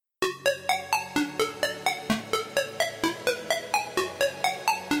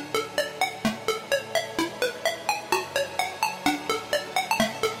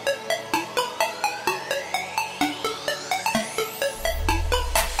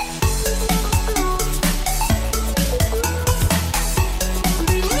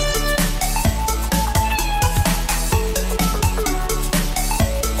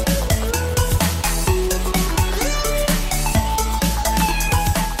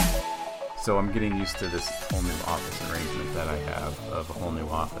So I'm getting used to this whole new office arrangement that I have of a whole new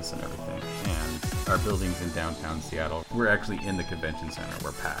office and everything. And our building's in downtown Seattle. We're actually in the convention center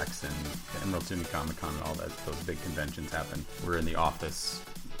where PAX and Emerald City Comic Con and all those big conventions happen. We're in the office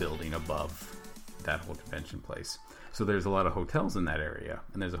building above that whole convention place. So there's a lot of hotels in that area,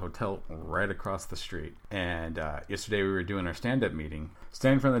 and there's a hotel right across the street. And yesterday we were doing our stand-up meeting.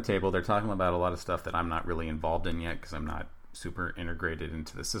 Standing in front of the table, they're talking about a lot of stuff that I'm not really involved in yet because I'm not super integrated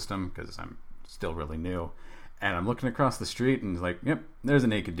into the system because I'm still really new. And I'm looking across the street and it's like, yep, there's a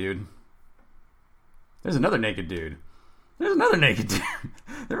naked dude. There's another naked dude. There's another naked dude.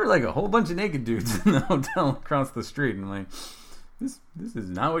 There were like a whole bunch of naked dudes in the hotel across the street. And I'm like, this is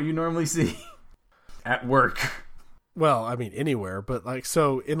not what you normally see at work. Well, I mean, anywhere, but like,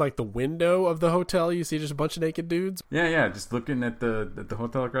 so in like the window of the hotel, you see just a bunch of naked dudes? Yeah. Just looking at the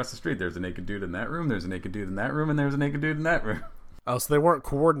hotel across the street, there's a naked dude in that room, there's a naked dude in that room, and there's a naked dude in that room. Oh, so they weren't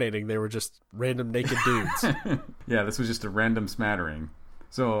coordinating, they were just random naked dudes. Yeah, this was just a random smattering.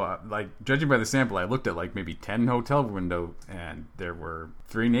 So, like, judging by the sample, I looked at like maybe 10 hotel windows, and there were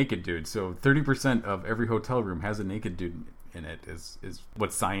 3 naked dudes. So 30% of every hotel room has a naked dude in it, is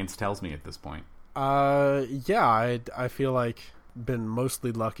what science tells me at this point. Yeah, I feel like been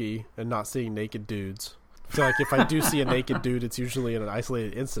mostly lucky in not seeing naked dudes. I feel like if I do see a naked dude, it's usually in an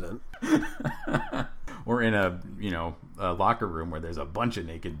isolated incident. Or in a locker room where there's a bunch of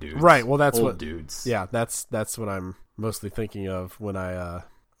naked dudes. Right, well that's old dudes. Yeah, that's what I'm mostly thinking of when I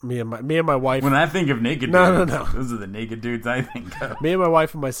me and my wife. When I think of naked dudes, no. Those are the naked dudes I think of. Me and my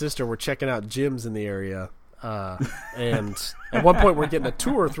wife and my sister were checking out gyms in the area. And at one point we're getting a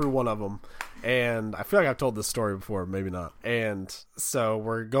tour through one of them, and I feel like I've told this story before, maybe not. And so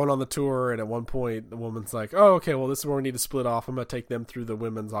we're going on the tour, and at one point the woman's like, oh, okay, well, this is where we need to split off. I'm going to take them through the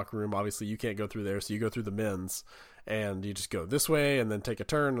women's locker room. Obviously you can't go through there, so you go through the men's, and you just go this way and then take a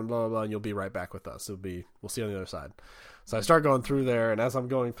turn and blah, blah, blah, and you'll be right back with us. We'll see you on the other side. So I start going through there, and as I'm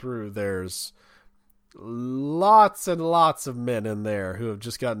going through, there's lots and lots of men in there who have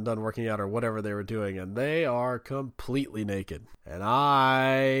just gotten done working out or whatever they were doing, and they are completely naked. And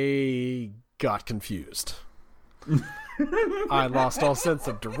I got confused. I lost all sense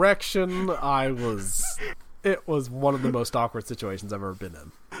of direction. It was one of the most awkward situations I've ever been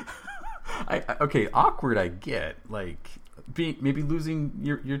in. Okay, awkward I get. Like, maybe losing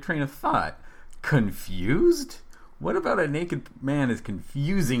your train of thought. Confused? What about a naked man is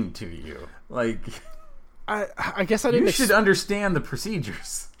confusing to you? Like, I guess I didn't. You should understand the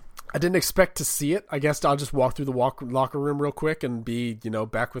procedures. I didn't expect to see it. I guess I'll just walk through the locker room real quick and be,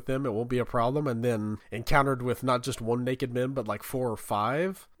 back with them. It won't be a problem. And then encountered with not just one naked man, but like 4 or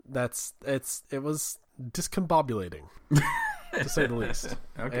 5. It was discombobulating, to say the least.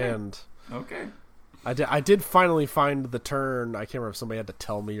 Okay. And okay. I did finally find the turn. I can't remember if somebody had to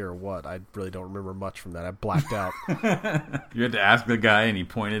tell me or what. I really don't remember much from that. I blacked out. You had to ask the guy and he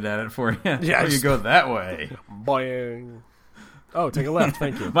pointed at it for you? Yeah. You go that way. Boing. Oh, take a left.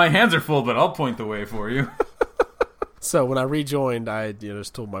 Thank you. My hands are full, but I'll point the way for you. So when I rejoined, I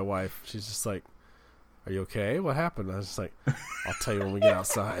just told my wife. She's just like, are you okay? What happened? I was just like, I'll tell you when we get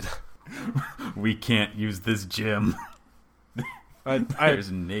outside. We can't use this gym.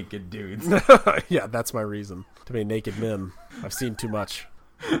 There's naked dudes. Yeah, that's my reason. Too many naked men. I've seen too much.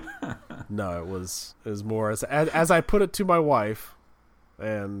 No, it was more as I put it to my wife,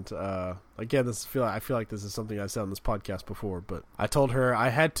 and again, I feel like this is something I've said on this podcast before, but I told her I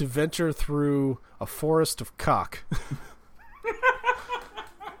had to venture through a forest of cock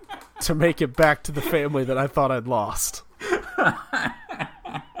to make it back to the family that I thought I'd lost.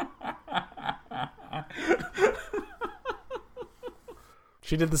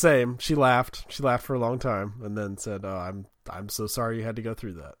 She did the same. She laughed. She laughed for a long time, and then said, "Oh, I'm so sorry you had to go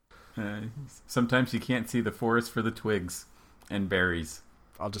through that." Sometimes you can't see the forest for the twigs and berries.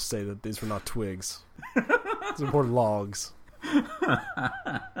 I'll just say that these were not twigs; these were logs.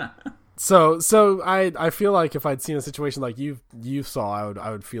 So I feel like if I'd seen a situation like you saw,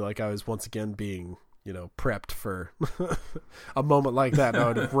 I would feel like I was once again being prepped for a moment like that, and I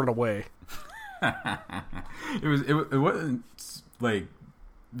would have run away. It wasn't like.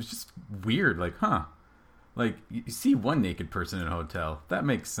 It was just weird, like, huh? Like, you see one naked person in a hotel. That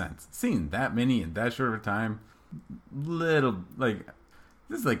makes sense. Seeing that many in that short of a time,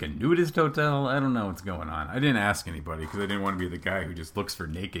 this is like a nudist hotel? I don't know what's going on. I didn't ask anybody because I didn't want to be the guy who just looks for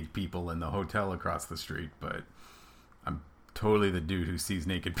naked people in the hotel across the street, but I'm totally the dude who sees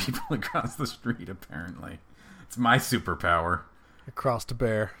naked people across the street, apparently. It's my superpower. Across the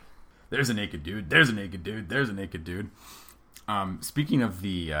bear. There's a naked dude. There's a naked dude. There's a naked dude. Speaking of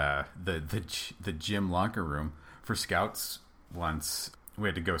the gym locker room for scouts, once we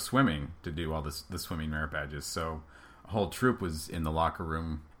had to go swimming to do all the swimming merit badges. So a whole troop was in the locker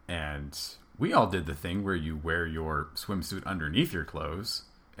room, and we all did the thing where you wear your swimsuit underneath your clothes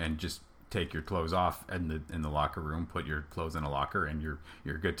and just take your clothes off in the locker room, put your clothes in a locker, and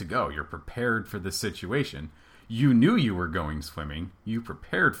you're good to go. You're prepared for this situation. You knew you were going swimming. You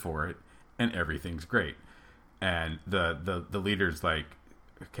prepared for it, and everything's great. And the leader's like,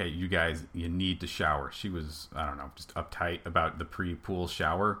 okay, you guys, you need to shower. She was, I don't know, just uptight about the pre-pool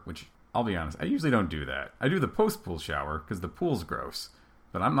shower, which I'll be honest, I usually don't do that. I do the post-pool shower because the pool's gross.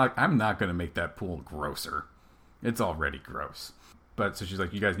 But I'm not going to make that pool grosser. It's already gross. But so she's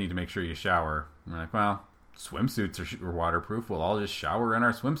like, you guys need to make sure you shower. And we're like, well, swimsuits are waterproof. We'll all just shower in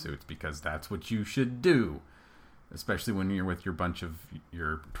our swimsuits because that's what you should do. Especially when you're with your bunch of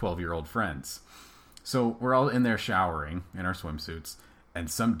your 12-year-old friends. So we're all in there showering in our swimsuits. And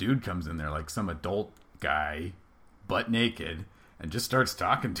some dude comes in there, like some adult guy, butt naked, and just starts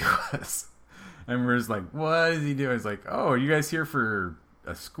talking to us. And we're just like, what is he doing? He's like, oh, are you guys here for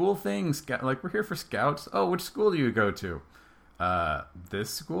a school thing? Like, we're here for scouts. Oh, which school do you go to? This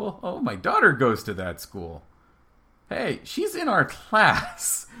school? Oh, my daughter goes to that school. Hey, she's in our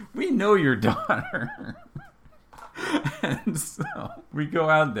class. We know your daughter. And so we go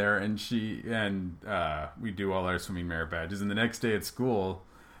out there, and we do all our swimming merit badges. And the next day at school,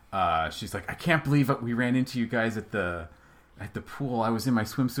 she's like, I can't believe we ran into you guys at the pool. I was in my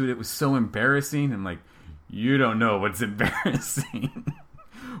swimsuit. It was so embarrassing. I'm like, you don't know what's embarrassing.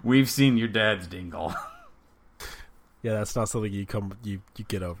 We've seen your dad's dingle. Yeah, that's not something you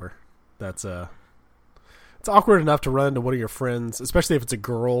get over. It's awkward enough to run into one of your friends, especially if it's a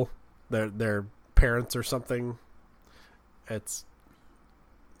girl, their parents or something. I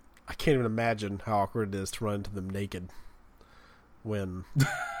can't even imagine how awkward it is to run into them naked when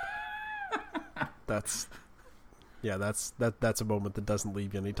that's a moment that doesn't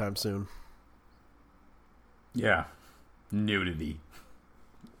leave you anytime soon. Yeah. Nudity.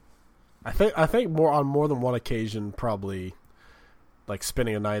 I think on more than one occasion, probably like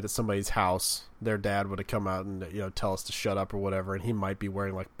spending a night at somebody's house, their dad would have come out and tell us to shut up or whatever, and he might be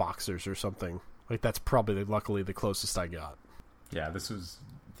wearing like boxers or something. Like that's probably luckily the closest I got. Yeah, this was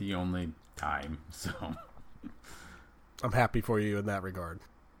the only time, so I'm happy for you in that regard.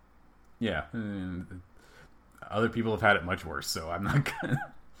 Yeah, other people have had it much worse, so I'm not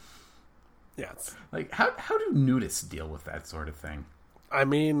gonna. Yeah, like how do nudists deal with that sort of thing? I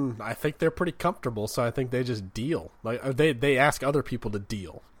mean, I think they're pretty comfortable, so I think they just deal. Like they ask other people to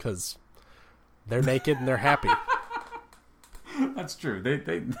deal because they're naked and they're happy. That's true.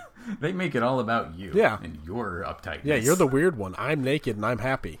 They make it all about you. Yeah. And your uptightness. Yeah, you're the weird one. I'm naked and I'm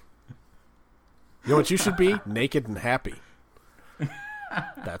happy. You know what you should be? Naked and happy.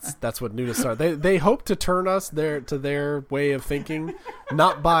 That's what nudists are. They hope to turn us to their way of thinking,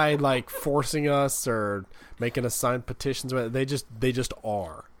 not by like forcing us or making us sign petitions. They just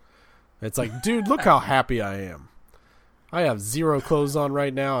are. It's like, dude, look how happy I am. I have zero clothes on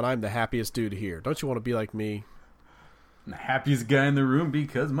right now, and I'm the happiest dude here. Don't you want to be like me? I'm the happiest guy in the room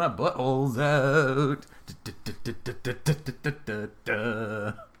because my butthole's out.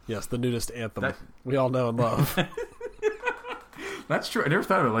 Yes, the nudist anthem we all know and love. That's true. I never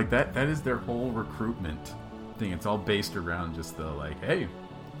thought of it like that. That is their whole recruitment thing. It's all based around just the like, hey,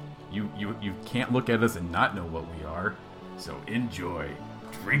 you can't look at us and not know what we are, so enjoy.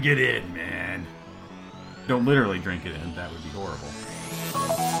 Drink it in, man. Don't literally drink it in. That would be horrible.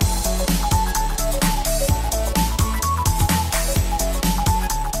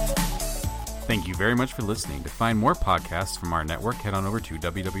 Thank you very much for listening. To find more podcasts from our network, head on over to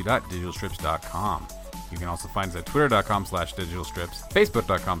www.digitalstrips.com. You can also find us at twitter.com/digitalstrips,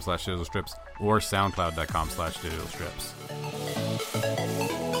 facebook.com/digitalstrips, or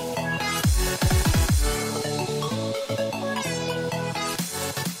soundcloud.com/digitalstrips.